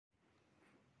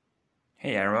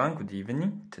Hey everyone, good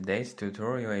evening. Today's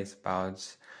tutorial is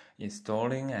about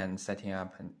installing and setting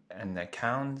up an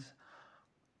account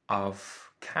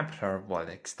of Keplr Wallet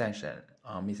Extension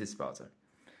on Mrs. Browser.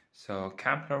 So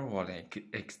Keplr Wallet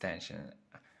Extension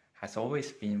has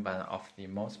always been one of the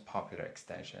most popular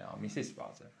extensions on Mrs.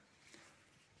 Browser.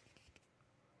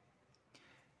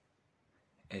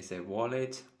 It's a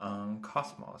wallet on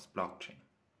Cosmos blockchain.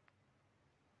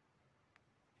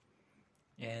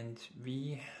 And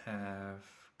we have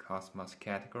Cosmos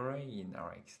category in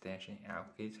our extension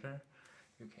aggregator.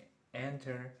 You can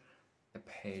enter the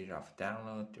page of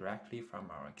download directly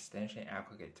from our extension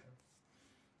aggregator.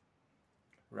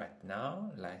 Right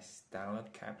now, let's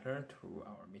download Keplr to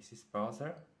our Mrs.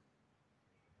 browser.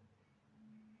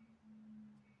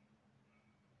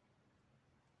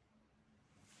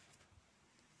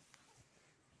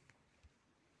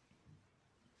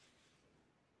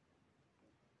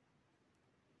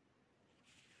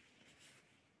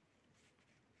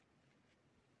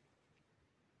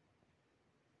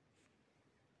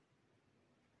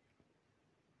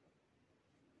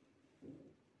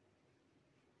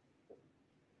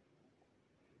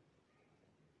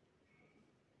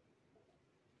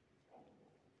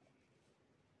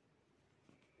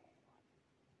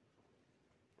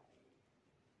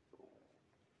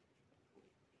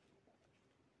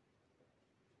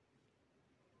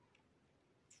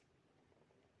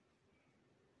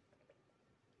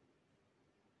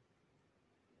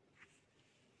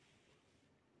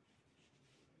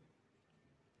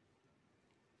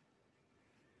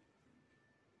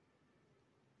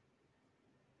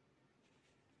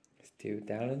 Still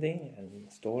downloading and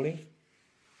installing.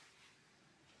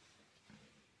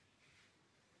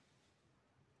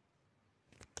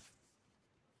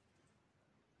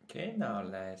 Okay, now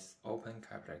let's open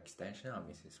Keplr extension on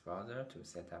Mrs. browser to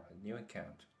set up a new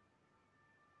account.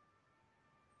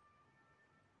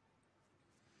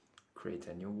 Create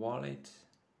a new wallet.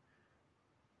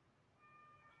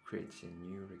 Create a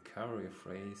new recovery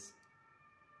phrase.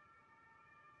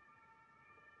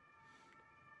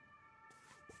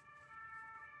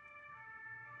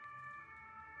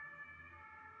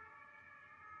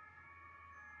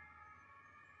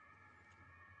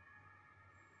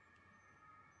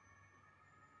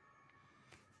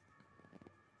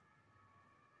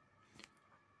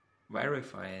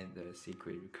 Verify the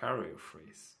secret recovery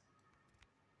phrase.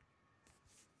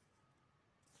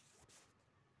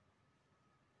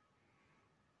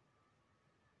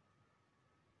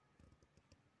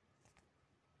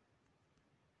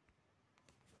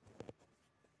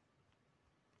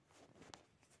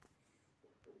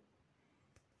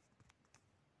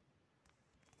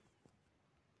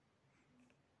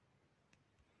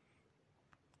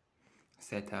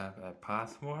 Set up a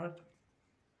password.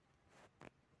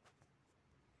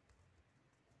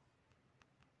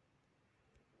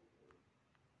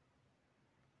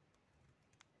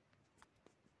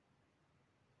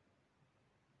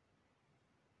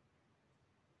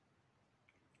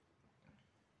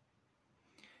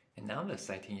 And now the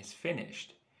setting is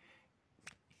finished.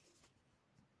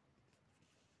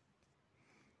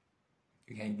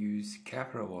 You can use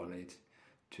Keplr Wallet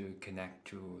to connect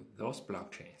to those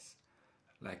blockchains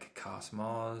like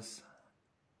Cosmos,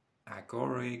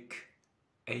 Agoric,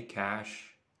 Akash,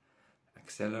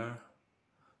 Keplr,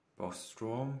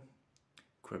 Bostrom,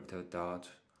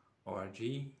 Crypto.org,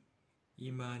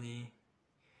 eMoney,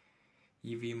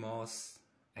 EVMOS,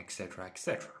 etc.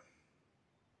 etc.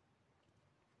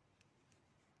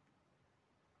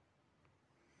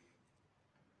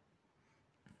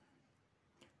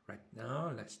 Right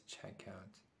now, let's check out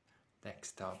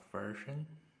desktop version.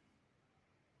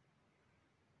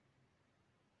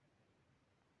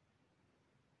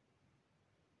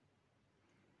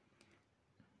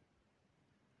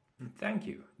 And thank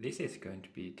you. This is going to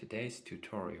be today's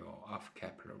tutorial of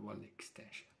Keplr Wallet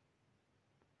Extension.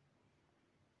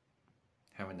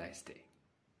 Have a nice day.